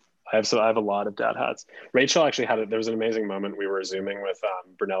 I have a lot of dad hats. Rachel actually had it. There was an amazing moment. We were Zooming with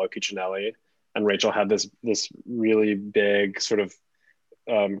Brunello Cucinelli, and Rachel had this really big sort of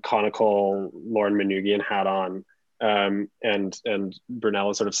conical Lauren Manoogian hat on. And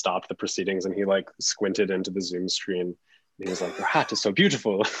Brunello sort of stopped the proceedings, and he like squinted into the Zoom screen. And he was like, "Your hat is so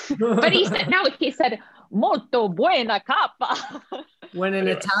beautiful." But he said, "Molto buena capa." When an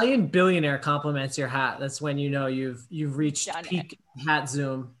Italian billionaire compliments your hat, that's when you know you've reached peak hat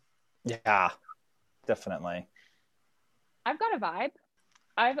Zoom. Yeah, definitely. I've got a vibe.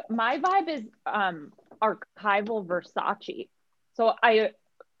 My vibe is archival Versace. So I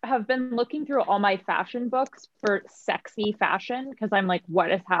have been looking through all my fashion books for sexy fashion because I'm like,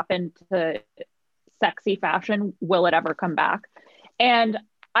 what has happened to sexy fashion? Will it ever come back? And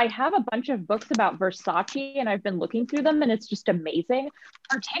I have a bunch of books about Versace, and I've been looking through them, and it's just amazing.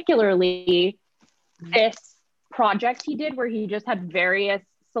 Particularly this project he did where he just had various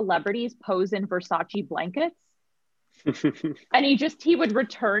celebrities pose in Versace blankets. And he would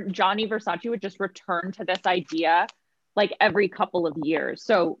return, Gianni Versace would just return to this idea like every couple of years.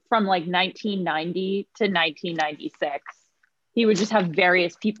 So from like 1990 to 1996, he would just have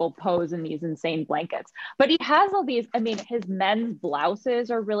various people pose in these insane blankets. But he has all these, I mean, his men's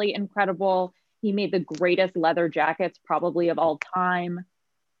blouses are really incredible. He made the greatest leather jackets probably of all time.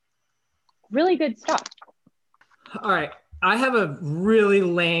 Really good stuff. All right. I have a really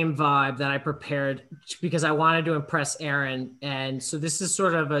lame vibe that I prepared because I wanted to impress Aaron. And so this is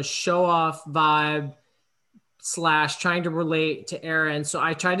sort of a show off vibe / trying to relate to Aaron. So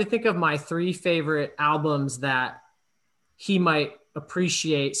I tried to think of my 3 favorite albums that he might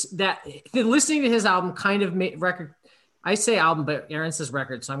appreciate. That listening to his album kind of made record. I say album, but Aaron says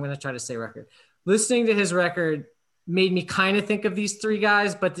record. So I'm going to try to say record. Listening to his record made me kind of think of these 3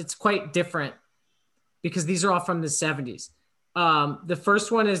 guys, but it's quite different because these are all from the 70s. The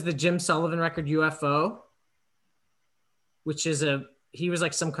first one is the Jim Sullivan record UFO, which is he was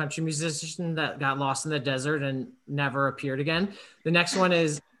like some country musician that got lost in the desert and never appeared again. The next one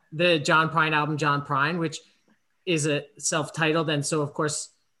is the John Prine album, John Prine, which is a self-titled. And so of course,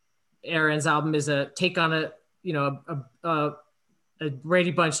 Aaron's album is a take on a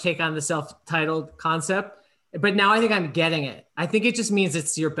Brady Bunch take on the self-titled concept. But now I think I'm getting it. I think it just means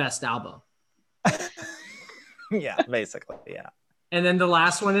it's your best album. Yeah, basically, yeah. And then the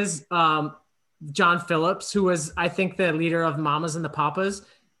last one is John Phillips, who was, I think, the leader of Mamas and the Papas.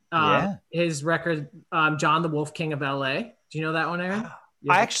 His record, John the Wolf King of LA. Do you know that one, Aaron?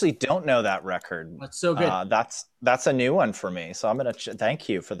 I actually don't know that record. That's so good. That's a new one for me. So I'm going to thank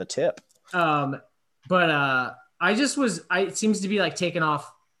you for the tip. It seems to be like taken off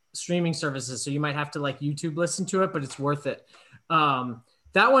streaming services. So you might have to like YouTube listen to it, but it's worth it.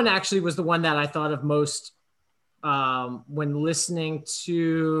 That one actually was the one that I thought of most when listening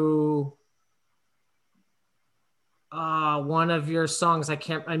to one of your songs.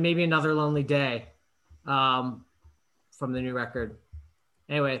 Maybe Another Lonely Day from the new record.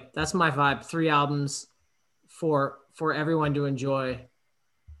 Anyway, that's my vibe. 3 albums for everyone to enjoy.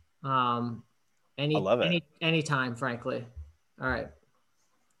 I love it. Anytime, frankly. All right,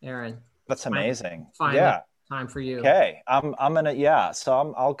 Aaron. That's amazing. Fine. Time for you. Okay, I'm gonna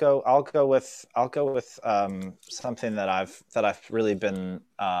So I'll go with something that I've really been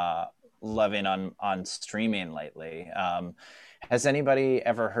loving on streaming lately. Has anybody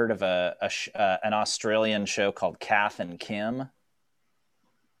ever heard of an Australian show called Kath and Kim?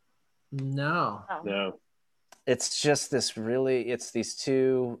 No. It's just this really. It's these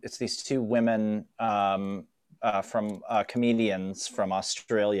two women from comedians from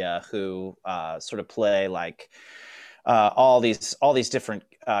Australia who sort of play like all these different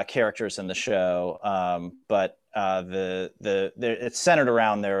characters in the show, but it's centered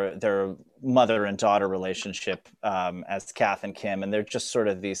around their mother and daughter relationship as Kath and Kim, and they're just sort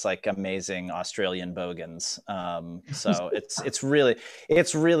of these like amazing Australian bogans. So it's really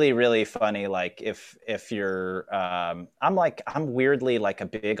really funny. Like if you're I'm weirdly like a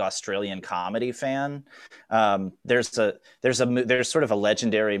big Australian comedy fan. There's sort of a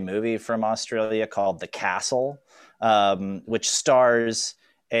legendary movie from Australia called The Castle, which stars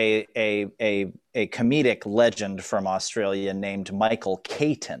a comedic legend from Australia named Michael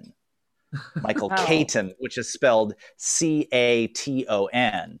Caton. Caton, which is spelled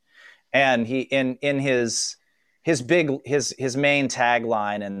Caton, and he in his main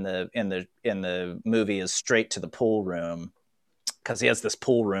tagline in the movie is straight to the pool room, because he has this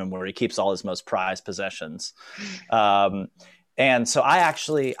pool room where he keeps all his most prized possessions. And so I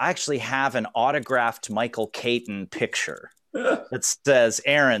actually have an autographed Michael Caton picture that says,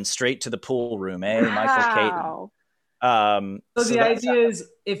 Aaron, straight to the pool room, eh? Wow. Michael Caton. So the idea is,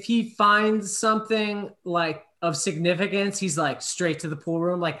 if he finds something like of significance, he's like straight to the pool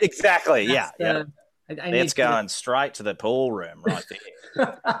room. Like exactly. Yeah. It's going straight to the pool room right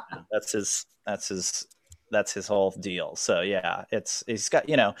there. That's his whole deal. So yeah, he's got,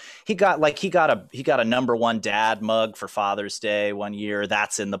 he got a number one dad mug for Father's Day one year.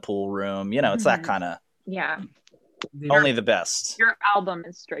 That's in the pool room. It's that kind of, yeah. Only the best. Your album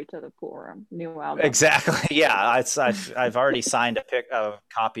is straight to the pool room. New album. Exactly. Yeah. I've already signed a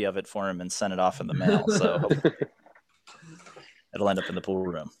copy of it for him and sent it off in the mail. So it'll end up in the pool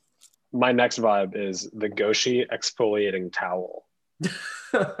room. My next vibe is the Goshi exfoliating towel.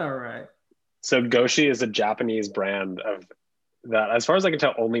 All right. So Goshi is a Japanese brand of that, as far as I can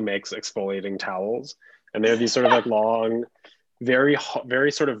tell, only makes exfoliating towels. And they're these sort of like long, very,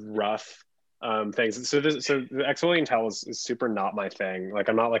 very sort of rough things. So the exfoliating towel is super not my thing. Like,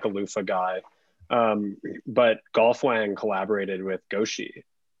 I'm not like a loofah guy. But Golf Wang collaborated with Goshi.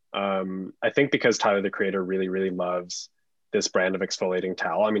 I think because Tyler, the creator, really, really loves this brand of exfoliating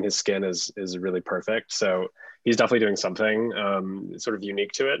towel. I mean, his skin is really perfect. So he's definitely doing something sort of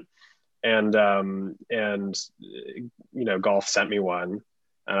unique to it. And Golf sent me one,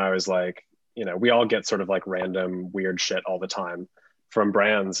 and I was like, we all get sort of like random weird shit all the time from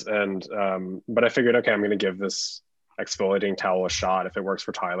brands. And but I figured, okay, I'm going to give this exfoliating towel a shot. If it works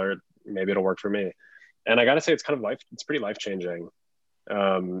for Tyler, maybe it'll work for me. And I got to say, it's pretty life-changing.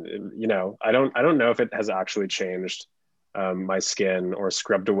 I don't know if it has actually changed my skin or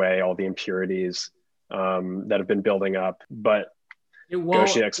scrubbed away all the impurities that have been building up, but it won't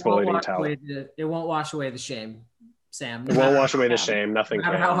wash away the shame, Sam. It won't wash away the shame. Nothing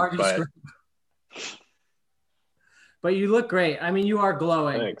can. How hard but you look great. I mean, you are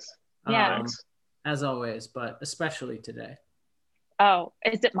glowing. Thanks. Thanks. As always, but especially today. Oh,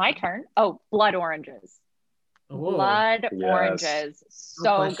 is it my turn? Oh, blood oranges. Whoa. Blood oranges.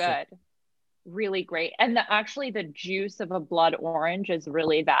 So good. Really great. And actually the juice of a blood orange is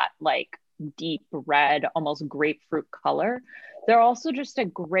really that like deep red, almost grapefruit color. They're also just a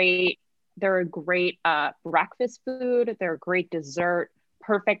great breakfast food. They're a great dessert,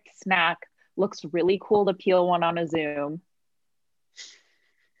 perfect snack. Looks really cool to peel one on a Zoom.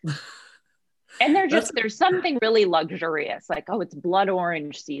 And there's something really luxurious, like, oh, it's blood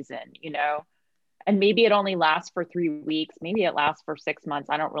orange season, and maybe it only lasts for 3 weeks. Maybe it lasts for 6 months.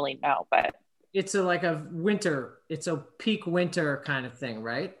 I don't really know, but it's a peak winter kind of thing,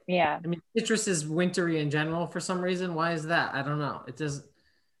 right? Yeah. I mean, citrus is wintry in general for some reason. Why is that? I don't know. It does.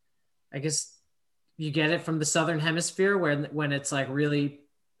 I guess you get it from the Southern hemisphere when it's like really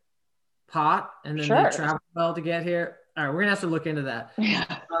hot, and then they travel well to get here. All right. We're going to have to look into that. Yeah.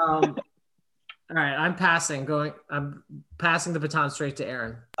 All right, I'm passing the baton straight to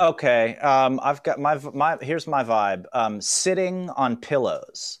Aaron. Okay. I've got here's my vibe. Sitting on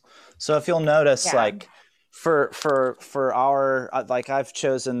pillows. So if you'll notice, like for our, like, I've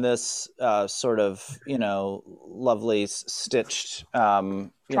chosen this sort of, lovely stitched,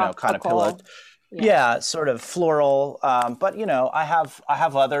 kind of pillow. Yeah, sort of floral. But I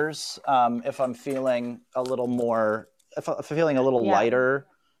have others. If I'm feeling a little more, if I'm feeling a little lighter,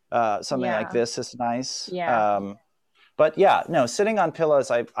 something like this is nice. Yeah. But sitting on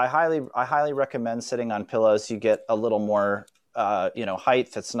pillows, I highly recommend sitting on pillows. You get a little more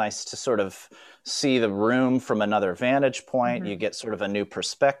height. It's nice to sort of see the room from another vantage point. Mm-hmm. You get sort of a new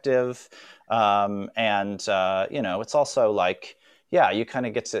perspective. It's also like, you kind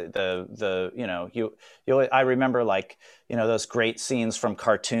of get to I remember, like, those great scenes from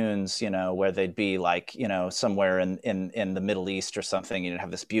cartoons, where they'd be like, somewhere in the Middle East or something, you'd have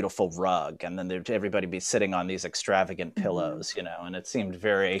this beautiful rug, and then everybody be sitting on these extravagant pillows, and it seemed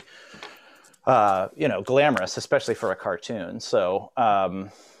very, glamorous, especially for a cartoon. So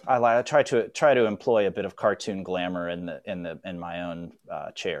I try to employ a bit of cartoon glamour in my own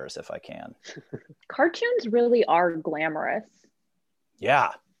chairs if I can. Cartoons really are glamorous.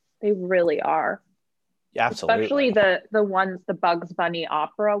 Yeah, they really are. Yeah, absolutely. Especially the ones, the Bugs Bunny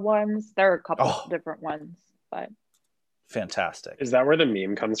opera ones. There are a couple of different ones, but fantastic. Is that where the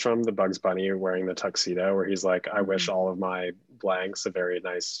meme comes from? The Bugs Bunny wearing the tuxedo, where he's like, "I wish all of my blanks a very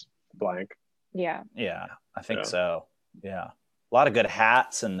nice blank." Yeah. Yeah, I think so. Yeah, a lot of good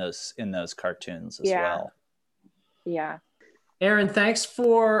hats in those cartoons as well. Yeah. Aaron, thanks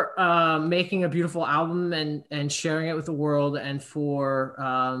for making a beautiful album and sharing it with the world, and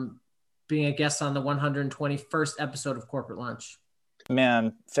for being a guest on the 121st episode of Corporate Lunch.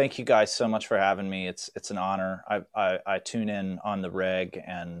 Man, thank you guys so much for having me. It's an honor. I tune in on the reg,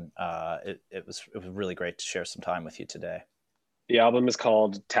 and it was really great to share some time with you today. The album is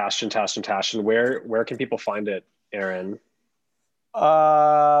called Taschen. Where can people find it, Aaron?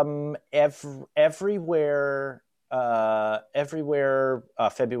 Everywhere.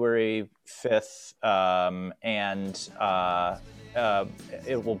 February 5th, and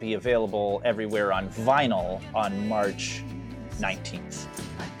it will be available everywhere on vinyl on March 19th.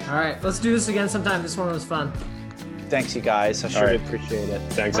 All right, let's do this again sometime. This one was fun. Thanks, you guys. I sure appreciate it.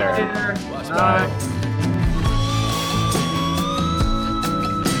 Thanks, Aaron. Bye.